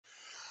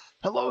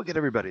Hello again,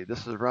 everybody.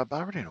 This is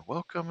RobBoberty, and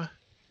welcome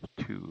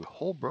to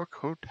Holbrook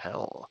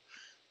Hotel.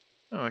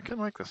 Oh, I kind of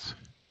like this.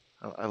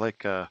 I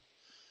like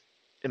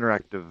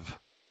interactive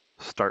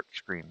start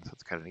screens.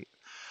 That's kind of neat.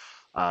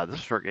 This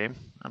is a short game.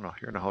 I don't know.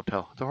 You're in a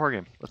hotel. It's a horror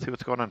game. Let's see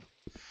what's going on.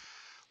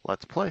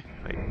 Let's play.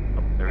 Wait.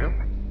 Oh, there we go.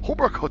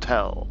 Holbrook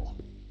Hotel.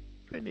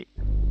 Very neat.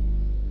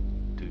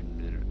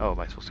 Oh, am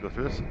I supposed to go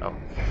through this? Oh,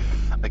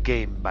 a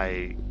game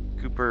by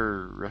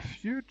Cooper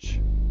Refuge.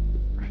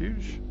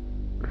 Refuge.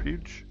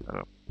 I don't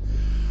know.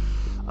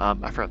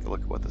 I forgot to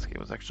look at what this game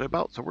was actually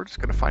about, so we're just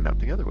going to find out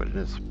together what it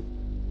is.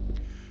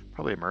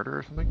 Probably a murder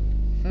or something.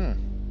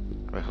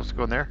 Am I supposed to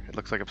go in there? It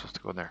looks like I'm supposed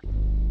to go in there.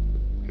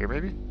 Here,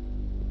 maybe?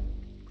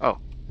 Oh.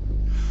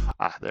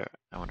 There.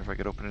 I wonder if I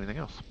could open anything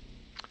else.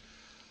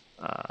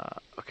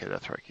 Okay,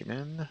 that's where I came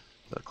in.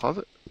 The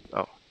closet?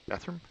 Oh,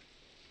 bathroom?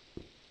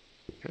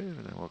 Okay,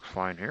 everything looks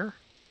fine here.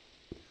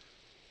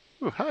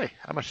 Ooh, hi.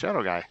 I'm a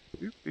shadow guy.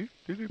 Boop, boop,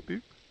 boop, boop,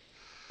 boop.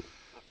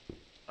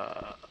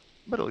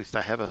 But at least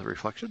I have a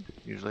reflection.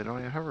 Usually I don't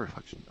even have a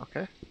reflection.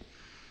 Okay.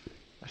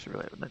 I should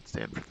really have a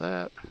nightstand for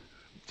that.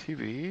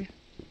 TV.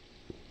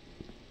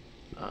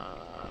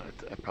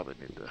 I probably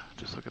need to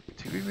just look at the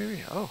TV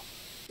maybe. Oh.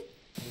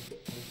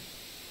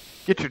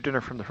 Get your dinner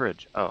from the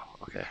fridge. Oh,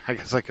 okay. I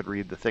guess I could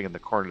read the thing in the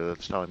corner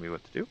that's telling me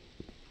what to do.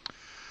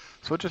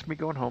 So it's just me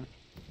going home.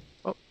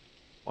 Oh,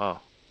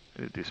 wow.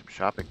 I need to do some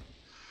shopping.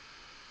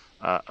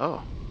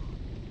 Oh.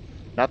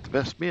 Not the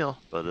best meal,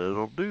 but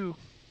it'll do.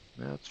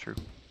 Yeah, that's true.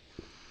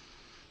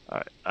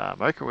 Alright,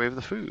 microwave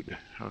the food.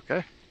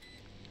 Okay.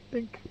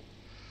 Think.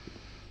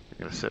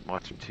 We're gonna sit and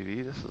watch some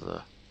TV. This is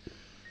a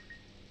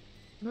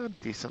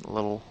decent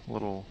little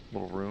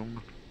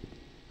room.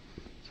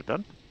 Is it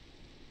done?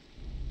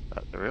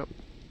 There we go.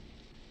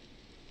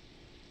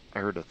 I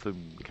heard a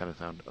thum kind of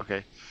sound.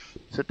 Okay.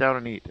 Sit down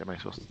and eat. Am I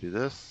supposed to do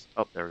this?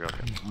 Oh, there we go. Okay.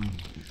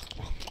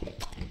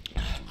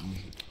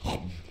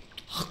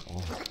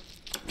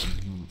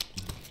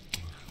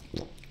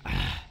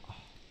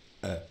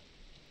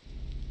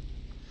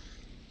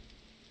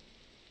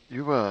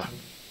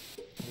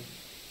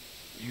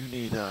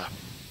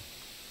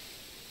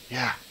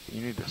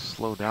 You need to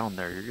slow down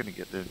there. You're gonna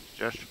get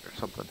indigestion or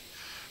something.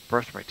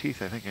 Brush my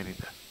teeth. I think I need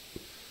to.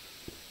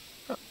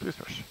 Oh,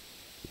 toothbrush.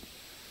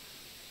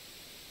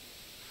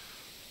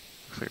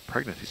 Looks like a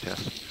pregnancy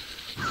test.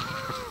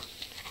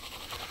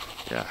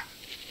 Yeah.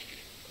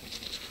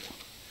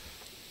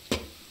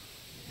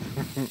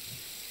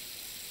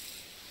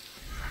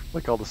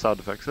 Like all the sound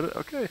effects in it.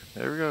 Okay,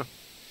 there we go.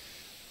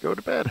 Go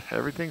to bed.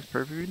 Everything's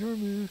perfectly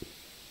normal.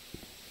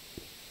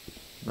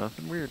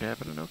 Nothing weird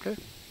happening. Okay.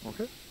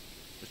 Okay.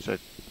 Should I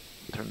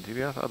turn the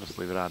TV off? I'll just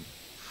leave it on.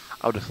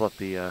 I'll just let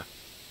the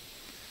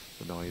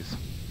noise.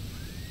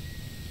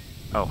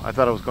 Oh, I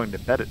thought I was going to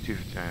bed at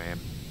 2:59 a.m.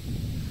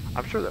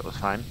 I'm sure that was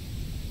fine.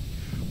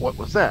 What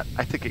was that?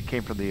 I think it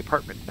came from the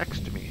apartment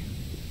next to me.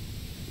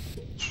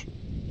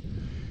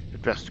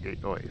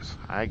 Investigate noise.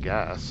 I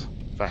guess.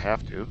 If I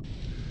have to.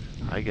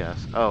 I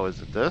guess. Oh, is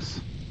it this?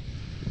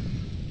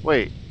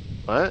 Wait.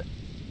 What?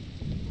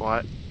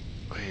 What?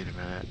 Wait a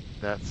minute.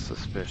 That's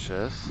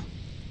suspicious.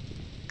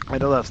 I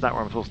know that's not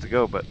where I'm supposed to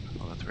go, but...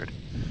 Oh, that's weird.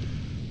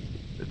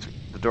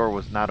 The door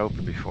was not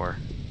open before.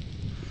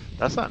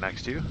 That's not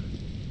next to you.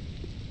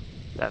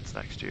 That's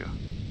next to you.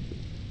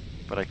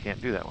 But I can't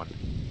do that one.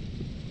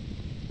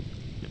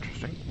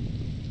 Interesting.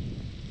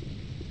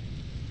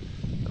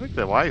 I think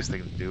the wise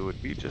thing to do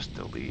would be just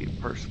to leave,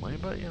 personally,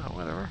 but, you know,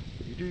 whatever.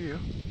 You do you.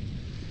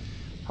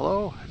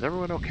 Hello? Is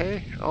everyone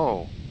okay?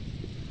 Oh.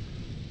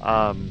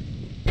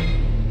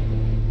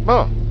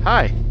 Oh,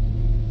 hi.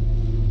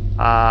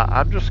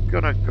 I'm just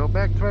gonna go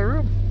back to my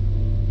room.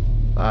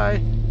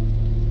 Bye.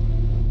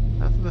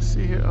 Nothing to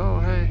see here. Oh,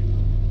 hey.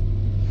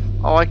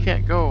 Oh, I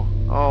can't go.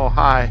 Oh,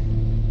 hi.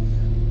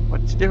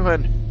 What you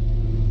doing?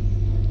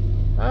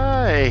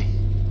 Hi.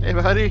 Hey,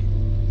 buddy.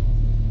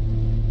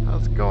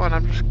 How's it going?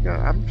 I'm just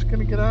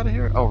gonna get out of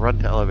here. Oh, run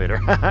to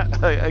elevator.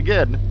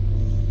 Again.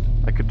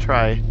 I could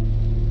try.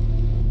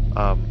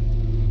 Oh,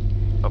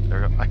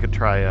 there we go. I could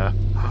try.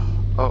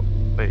 Oh,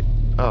 wait.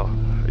 Oh,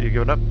 are you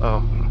giving up?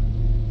 Oh.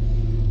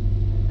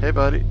 Hey,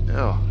 buddy.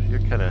 Oh, you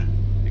kind of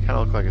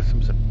look like a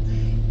Simpson.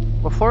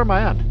 What floor am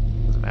I on?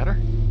 Does it matter?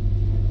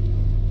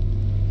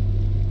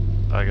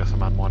 Oh, I guess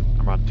I'm on 1.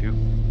 I'm on 2.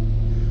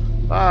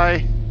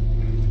 Bye.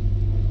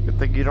 Good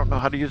thing you don't know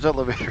how to use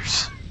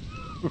elevators.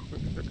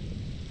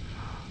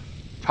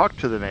 Talk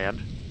to the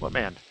man. What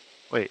man?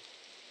 Wait.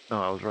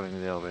 No, I was running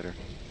in the elevator.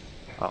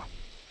 Oh.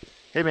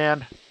 Hey,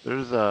 man.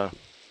 There's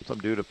some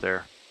dude up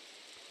there.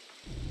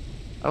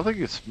 I don't think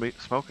he's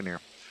smoking here.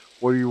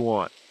 What do you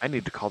want? I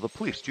need to call the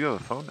police. Do you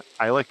have a phone?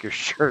 I like your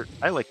shirt.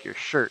 I like your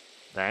shirt.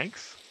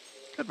 Thanks.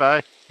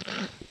 Goodbye.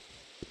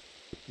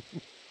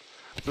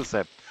 What's this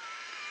say?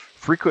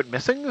 Frequent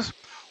missings?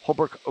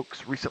 Holbrook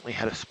Oaks recently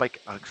had a spike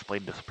in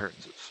unexplained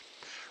disappearances.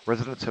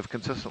 Residents have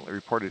consistently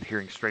reported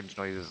hearing strange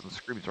noises and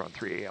screams around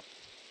 3 a.m.,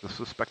 the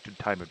suspected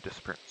time of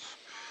disappearance.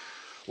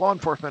 Law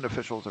enforcement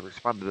officials have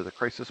responded to the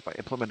crisis by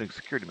implementing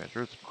security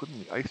measures,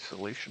 including the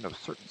isolation of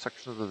certain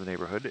sections of the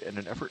neighborhood in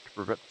an effort to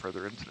prevent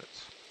further incidents.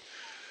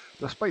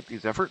 Despite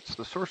these efforts,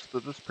 the source of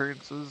the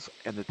disappearances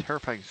and the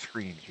terrifying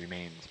screams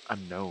remains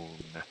unknown.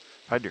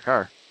 Find your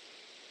car.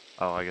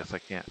 Oh, I guess I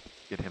can't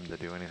get him to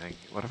do anything.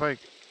 What if I...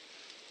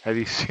 Have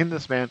you seen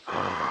this man?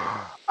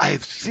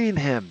 I've seen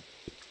him!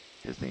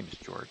 His name's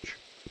George.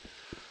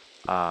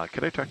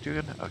 Can I talk to you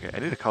again? Okay, I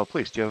need to call the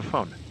police. Do you have a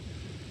phone?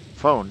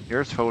 Phone?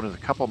 Nearest phone is a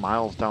couple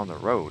miles down the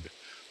road.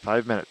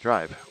 5-minute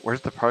drive.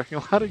 Where's the parking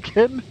lot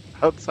again?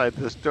 Outside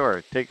this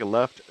door. Take a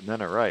left and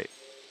then a right.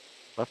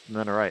 Left and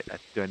then a right.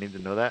 Do I need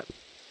to know that?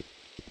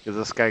 Is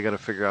this guy going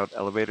to figure out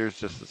elevators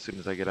just as soon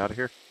as I get out of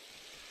here?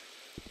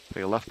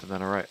 Take a left and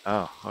then a right.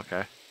 Oh,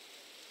 okay.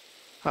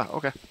 Huh,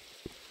 okay.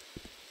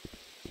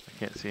 I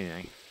can't see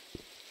anything.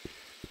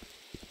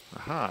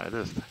 Aha, it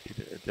is.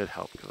 It did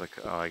help because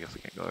I guess I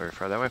can't go very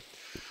far that way.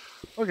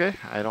 Okay,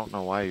 I don't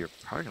know why your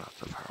parking lot's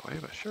so far away,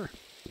 but sure.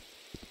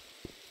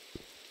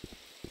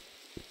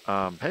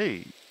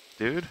 Hey,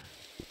 dude.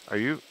 Are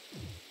you...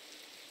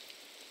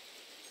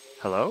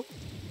 Hello?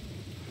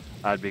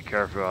 I'd be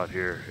careful out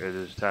here at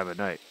this time of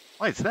night.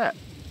 Why is that?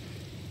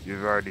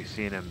 You've already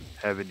seen him,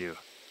 haven't you?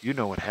 You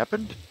know what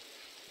happened? ...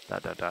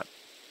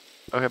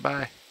 Okay,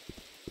 bye.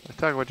 Nice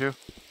talking with you.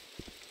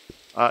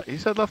 He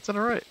said left and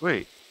a right.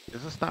 Wait,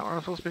 is this not where I'm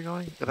supposed to be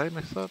going? Did I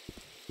mess up?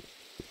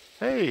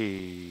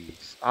 Hey,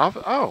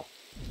 oh.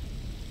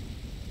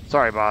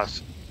 Sorry,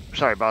 boss.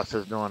 Sorry, boss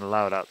says no one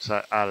allowed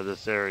out of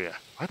this area.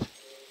 What?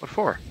 What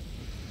for?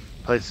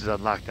 Place is on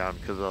lockdown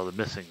because of all the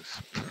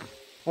missings.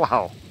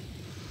 Wow.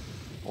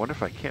 I wonder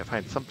if I can't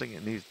find something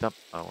in these dump...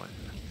 Oh,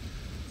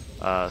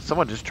 wait.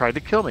 Someone just tried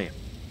to kill me.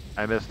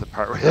 I missed the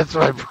part where that's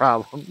my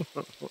problem.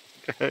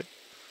 Okay.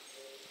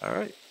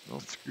 Alright. Well,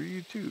 screw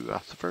you too,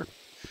 Ossifer.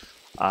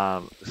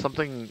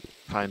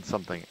 Find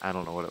something. I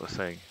don't know what it was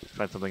saying.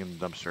 Find something in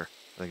the dumpster,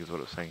 I think is what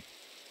it was saying.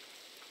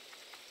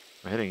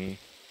 I'm hitting E.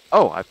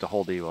 Oh, I have to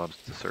hold E while I'm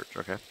to search,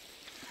 okay.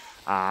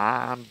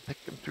 I'm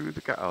picking through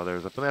the car. Oh,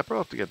 there's up in the upper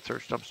left again.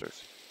 Search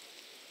dumpsters.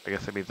 I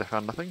guess that means I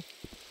found nothing.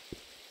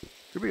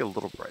 Could be a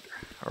little brighter.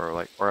 Or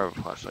I have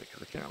a flashlight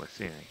because I can't really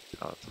see anything.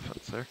 Oh, that's a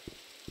fence there.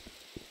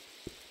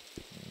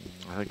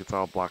 I think it's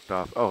all blocked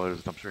off. Oh, there's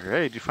a dumpster here.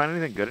 Hey, did you find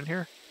anything good in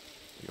here?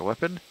 Like a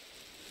weapon?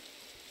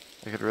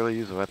 I could really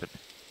use a weapon.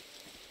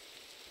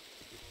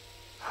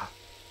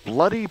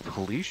 Bloody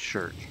police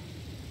shirt.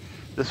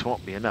 This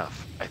won't be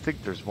enough. I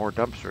think there's more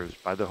dumpsters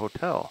by the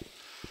hotel.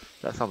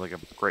 That sounds like a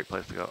great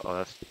place to go. Oh,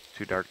 that's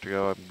too dark to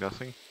go, I'm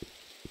guessing.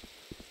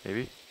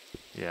 Maybe?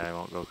 Yeah, I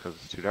won't go because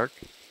it's too dark,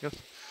 I guess.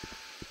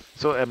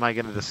 So am I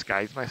going to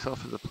disguise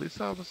myself as a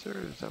police officer?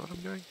 Is that what I'm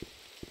doing?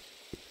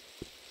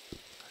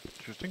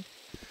 Interesting.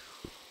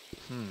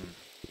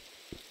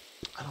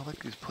 I don't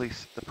think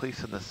the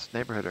police in this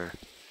neighborhood are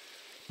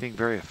being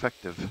very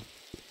effective.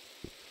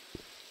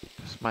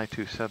 Just my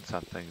 2 cents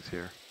on things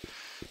here.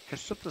 Can I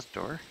shut this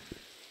door?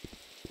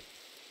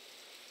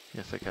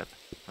 Yes, I can.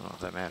 I don't know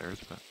if that matters,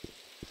 but...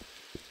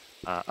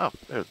 oh,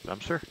 there's the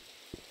dumpster.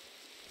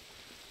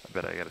 I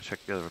bet I gotta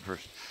check the other one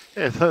first.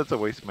 Yeah, that's a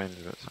waste of my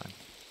energy, that's fine.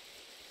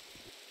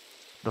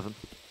 Nothing.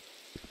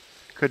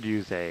 Could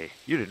use a...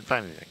 You didn't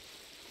find anything.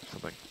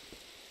 Something.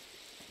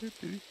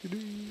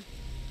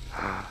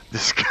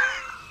 This guy...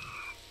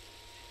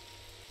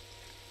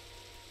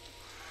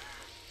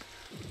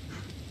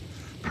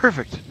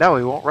 Perfect. Now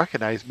he won't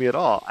recognize me at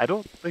all. I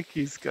don't think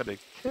he's gonna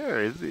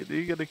care. Is he? Are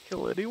you gonna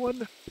kill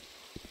anyone?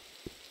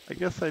 I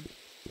guess I'd...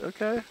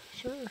 Okay,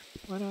 sure.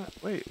 Why not?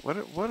 Wait,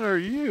 what are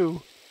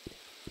you?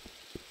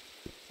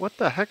 What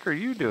the heck are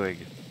you doing?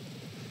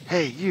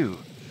 Hey, you.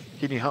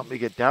 Can you help me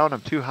get down?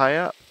 I'm too high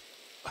up.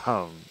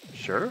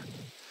 Sure.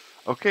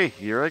 Okay,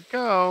 here I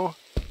go.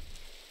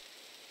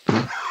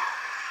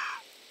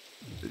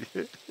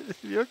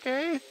 You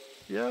okay?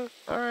 Yeah,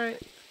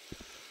 alright.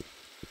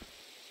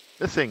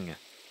 Missing.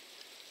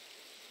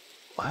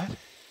 What?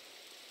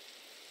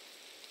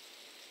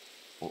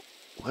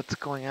 What's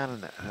going on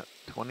in that?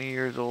 20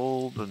 years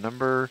old, the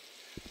number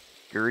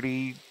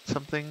Gertie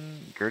something?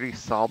 Gertie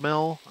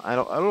Sawmill? I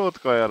don't know what's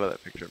going on in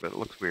that picture, but it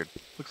looks weird.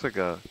 Looks like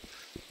a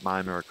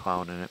mime or a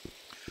clown in it.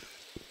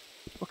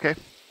 Okay.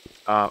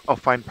 Oh,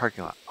 find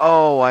parking lot.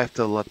 Oh, I have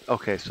to let...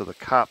 Okay, so the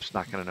cop's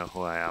not going to know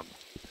who I am.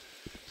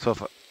 So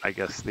if I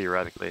guess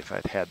theoretically if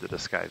I'd had the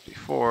disguise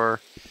before,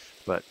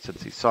 but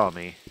since he saw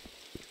me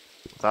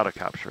without a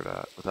cop shirt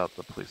on, without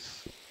the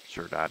police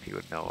shirt on, he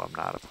would know I'm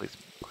not a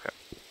policeman. Okay.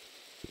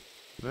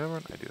 Do I have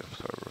one? I do have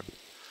one.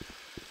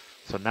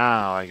 So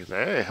now I can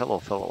say, hey, hello,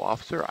 fellow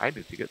officer. I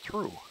need to get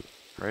through.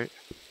 Right?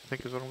 I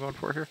think is what I'm going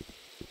for here.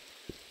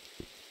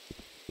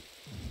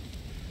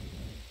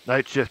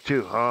 Night shift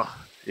too, huh?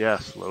 Yeah,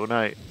 slow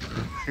night.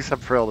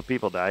 Except for all the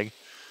people dying.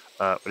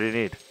 What do you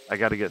need? I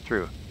gotta get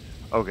through.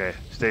 Okay,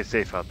 stay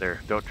safe out there.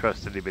 Don't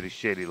trust anybody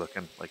shady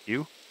looking. Like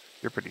you?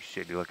 You're pretty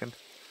shady looking.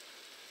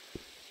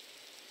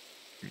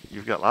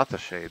 You've got lots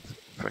of shades.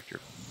 In fact, your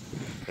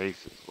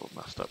face is a little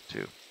messed up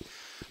too.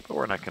 But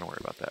we're not going to worry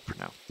about that for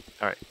now.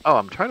 Alright. Oh,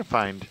 I'm trying to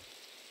find...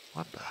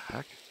 What the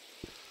heck?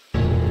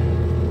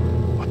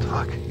 What the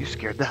fuck? You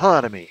scared the hell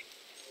out of me.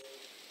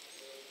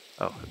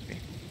 Oh, it's me.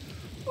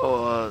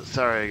 Oh,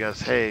 sorry, I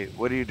guess. Hey,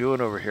 what are you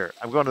doing over here?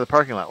 I'm going to the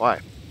parking lot. Why?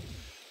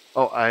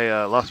 Oh,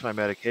 I lost my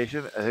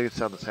medication. I think it's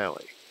down this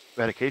alley.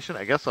 Medication?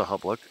 I guess I'll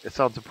help look. It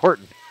sounds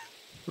important.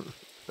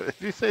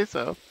 If you say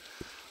so.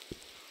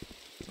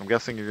 I'm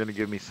guessing you're going to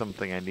give me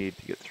something I need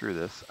to get through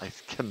this. I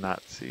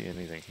cannot see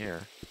anything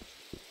here.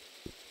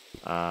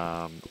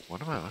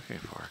 What am I looking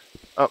for?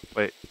 Oh,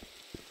 wait.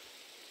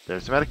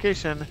 There's the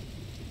medication.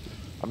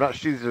 I'm not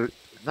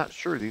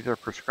sure these are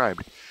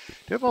prescribed. Do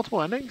you have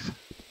multiple endings?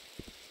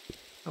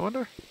 I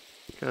wonder.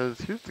 Because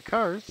here's the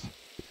cars.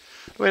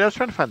 Wait, I was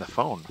trying to find the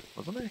phone,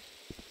 wasn't I?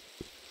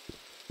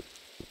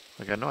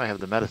 Like, I know I have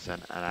the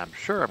medicine, and I'm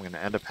sure I'm going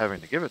to end up having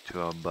to give it to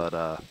him, but,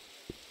 there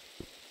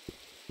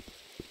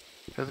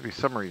has to be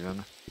some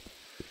reason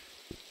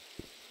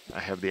I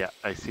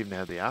seem to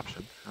have the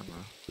option. I don't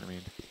know. I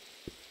mean,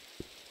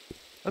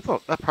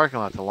 that parking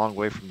lot's a long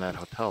way from that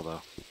hotel,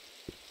 though.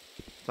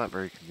 It's not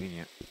very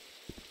convenient,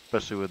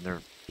 especially when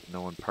there's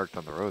no one parked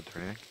on the roads or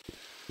anything.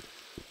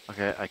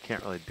 Okay, I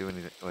can't really do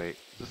anything. Wait,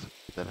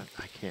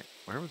 I can't.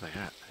 Where was I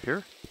at?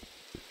 Here?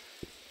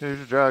 Here's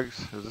your drugs.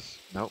 Is this?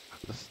 Nope,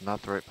 this is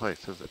not the right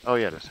place, is it? Oh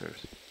yeah, this is.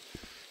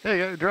 Hey,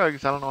 you got your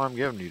drugs. I don't know why I'm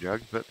giving you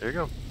drugs, but there you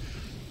go.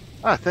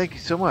 Ah, thank you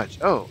so much.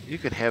 Oh, you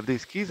could have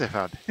these keys I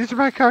found. These are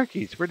my car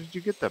keys. Where did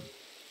you get them?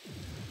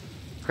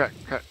 Crack,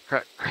 crack,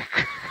 crack,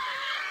 crack.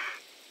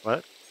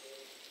 What?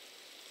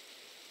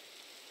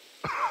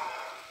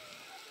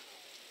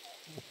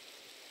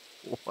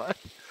 What?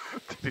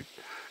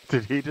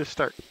 Did he just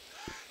start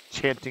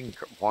chanting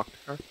walk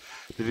car?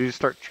 Did he just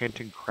start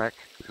chanting crack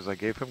because I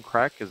gave him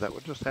crack? Is that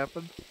what just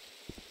happened?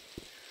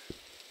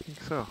 I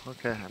think so.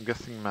 Okay, I'm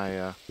guessing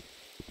my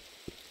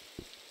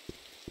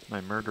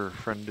my murderer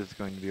friend is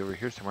going to be over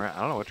here somewhere. I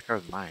don't know which car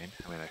is mine.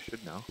 I mean, I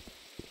should know.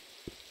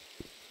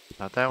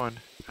 Not that one.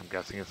 I'm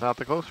guessing it's not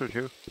the closer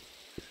two.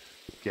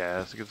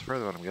 Guess it gets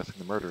further one. I'm guessing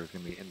the murderer is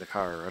going to be in the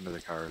car or under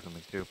the car or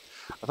something too.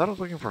 I thought I was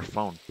looking for a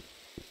phone.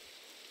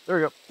 There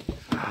we go.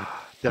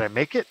 Did I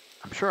make it?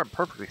 I'm sure I'm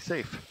perfectly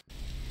safe.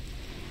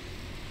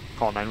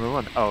 Call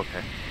 911. Oh,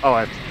 okay. Oh,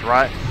 I have to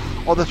drive.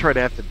 Oh, that's right.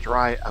 I have to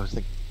drive. I was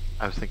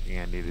thinking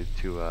I needed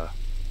to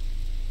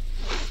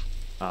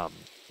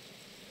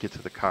get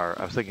to the car.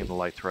 I was thinking the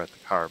lights were at the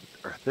car.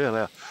 I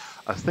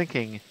was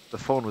thinking the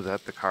phone was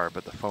at the car,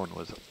 but the phone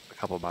was a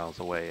couple miles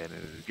away, and I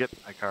needed to get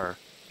my car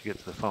to get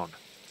to the phone.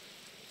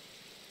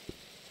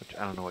 Which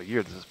I don't know what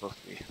year this is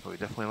supposed to be, but we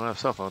definitely don't have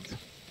cell phones.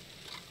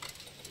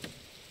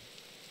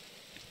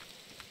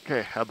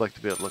 Okay, I'd like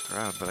to be able to look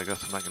around, but I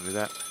guess I'm not going to do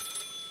that.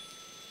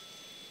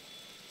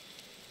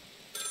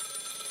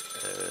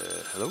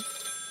 Hello?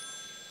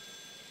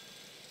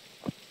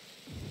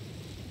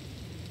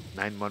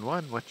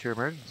 911, what's your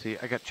emergency?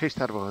 I got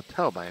chased out of a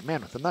hotel by a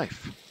man with a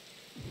knife.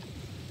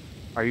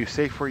 Are you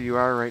safe where you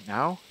are right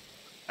now?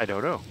 I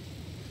don't know.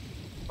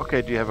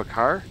 Okay, do you have a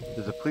car?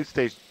 There's a police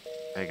station.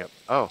 Hang up.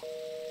 Oh.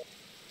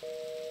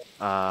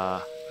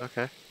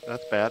 Okay,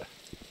 that's bad.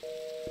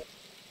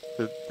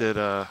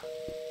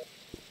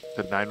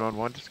 Did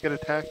 911 just get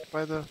attacked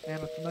by the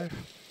man with the knife?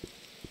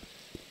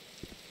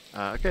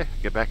 Okay,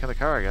 get back in the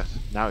car, I guess.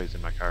 Now he's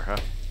in my car, huh?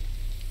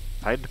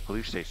 Hide in the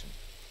police station.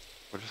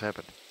 What just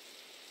happened?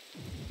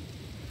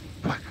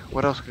 Fuck,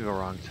 what else could go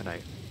wrong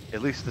tonight?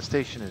 At least the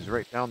station is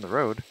right down the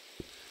road.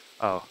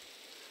 Oh.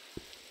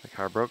 The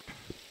car broke.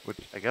 Which,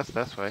 I guess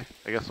that's way.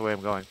 I guess the way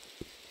I'm going.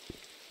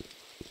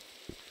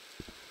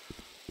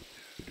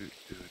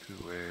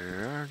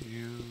 Where are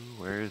you?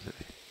 Where is it?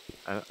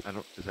 I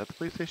don't, is that the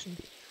police station?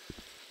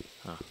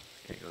 Huh,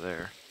 can't go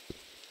there.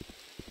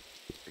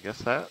 I guess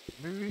that,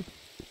 maybe?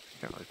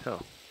 Can't really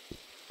tell.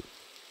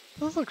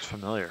 This looks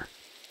familiar.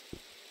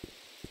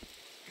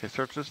 Can I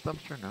search this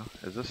dumpster? No.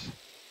 Is this?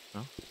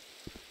 No?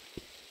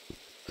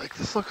 Like,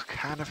 this looks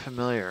kind of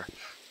familiar.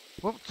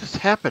 What just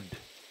happened?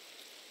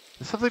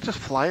 Did something just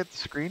fly at the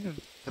screen? And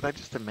did I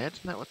just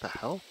imagine that? What the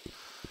hell?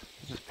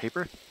 Is this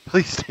paper?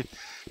 Police station.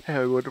 Hey,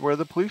 I wonder where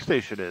the police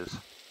station is.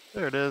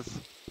 There it is.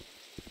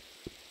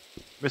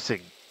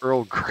 Missing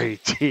Earl Grey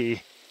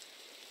tea.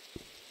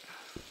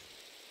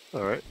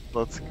 Alright,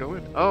 let's go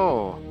in.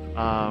 Oh,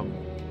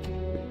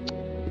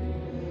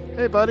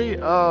 hey buddy.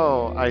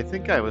 Oh, I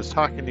think I was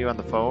talking to you on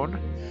the phone.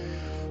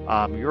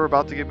 You were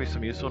about to give me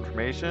some useful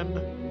information.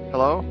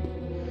 Hello?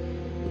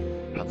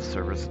 God, the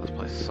service in this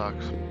place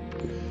sucks.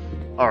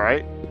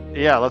 Alright,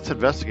 yeah, let's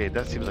investigate.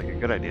 That seems like a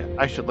good idea.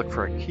 I should look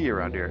for a key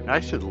around here. I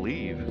should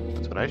leave.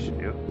 That's what I should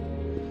do.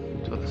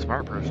 That's what the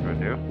smart person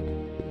would do.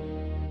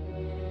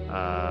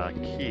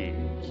 Key.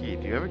 Key.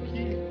 Do you have a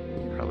key?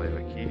 You probably have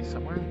a key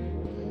somewhere.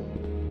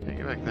 Can't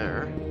get back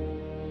there.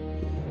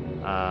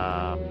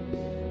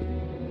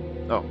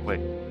 Oh,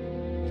 wait.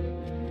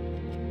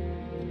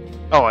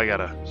 Oh, I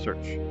gotta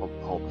search.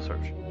 Hold the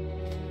search.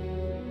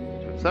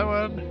 Search that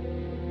one.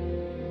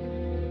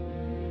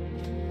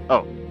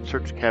 Oh,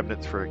 search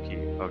cabinets for a key.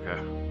 Okay.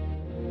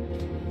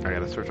 I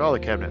gotta search all the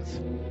cabinets.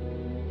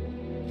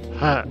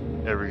 Ha!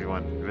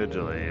 Everyone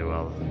individually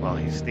while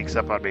he sneaks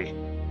up on me.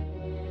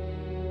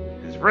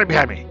 He's right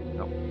behind me.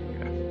 No.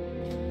 Okay.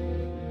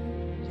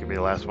 It's gonna be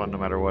the last one no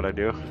matter what I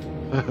do.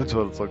 That's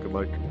what it's looking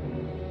like.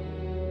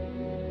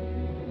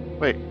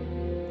 Wait.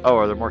 Oh,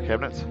 are there more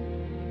cabinets?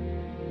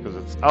 Because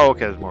it's... Oh,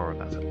 okay, there's more.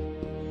 That's it.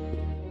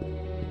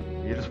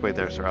 You just wait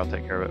there, sir. I'll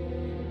take care of it.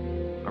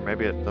 Or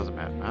maybe it doesn't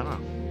matter. I don't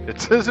know.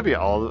 It says to be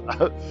all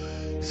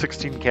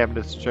 16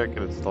 cabinets to check, and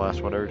it's the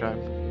last one every time.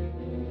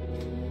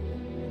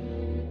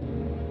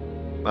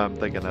 I'm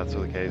thinking that's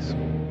the case.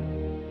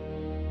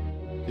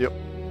 Yep.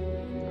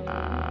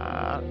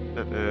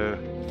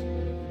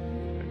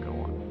 Go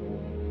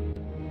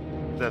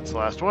on. That's the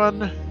last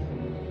one.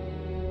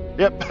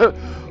 Yep.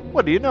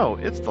 What do you know?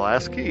 It's the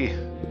last key.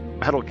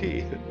 Metal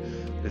key.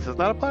 This is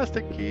not a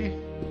plastic key.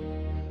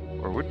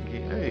 Or wooden key.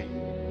 Hey.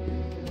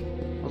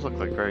 Those look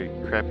like very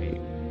crappy.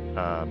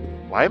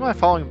 Why am I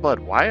following blood?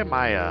 Why am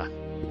I,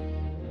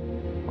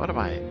 what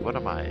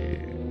am I?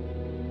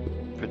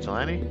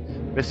 Vigilante?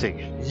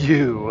 Missing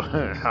you.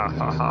 Ha ha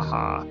ha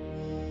ha.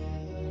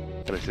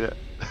 Can I see that?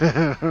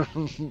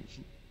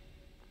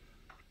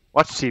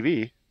 Watch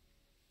TV?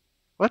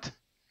 What?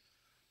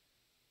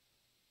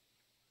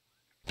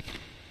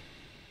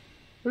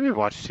 What do you mean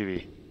watch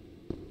TV?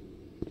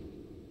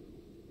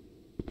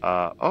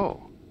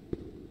 Oh.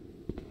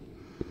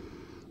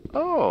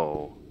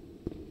 Oh.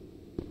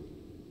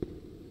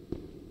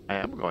 I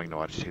am going to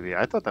watch TV.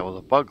 I thought that was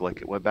a bug,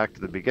 like it went back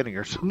to the beginning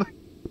or something.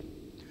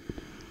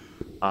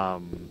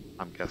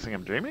 I'm guessing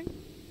I'm dreaming?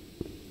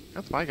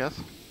 That's my guess.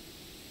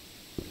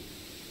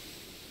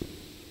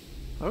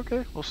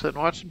 Okay, we'll sit and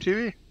watch some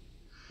TV.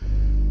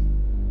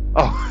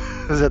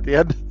 Oh, is that the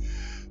end?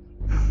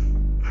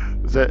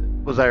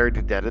 Was I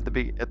already dead at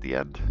the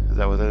end? Is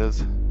that what it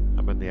is?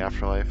 I'm in the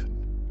afterlife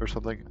or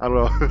something? I don't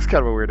know. It's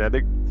kind of a weird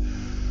ending.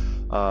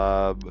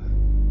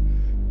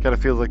 Kind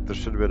of feels like there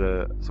should have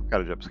been some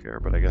kind of jump scare,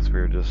 but I guess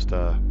we were just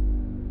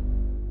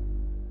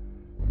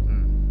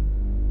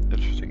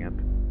interesting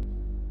end.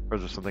 Or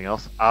is there something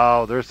else?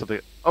 Oh, there's something.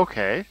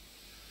 Okay.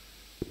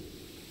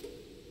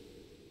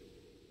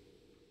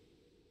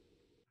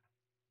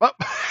 Well,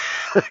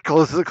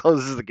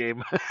 closes the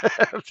game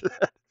after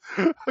that.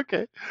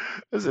 Okay,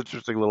 that's an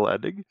interesting little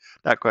ending.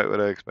 Not quite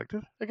what I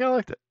expected. I kind of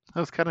liked it. I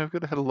was kind of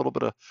good. Had a little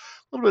bit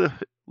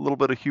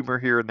of humor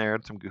here and there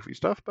and some goofy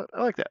stuff, but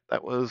I like that.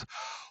 That was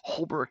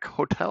Holbrook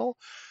Hotel.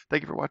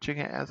 Thank you for watching.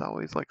 As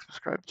always, like,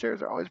 subscribe,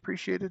 shares are always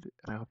appreciated,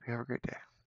 and I hope you have a great day.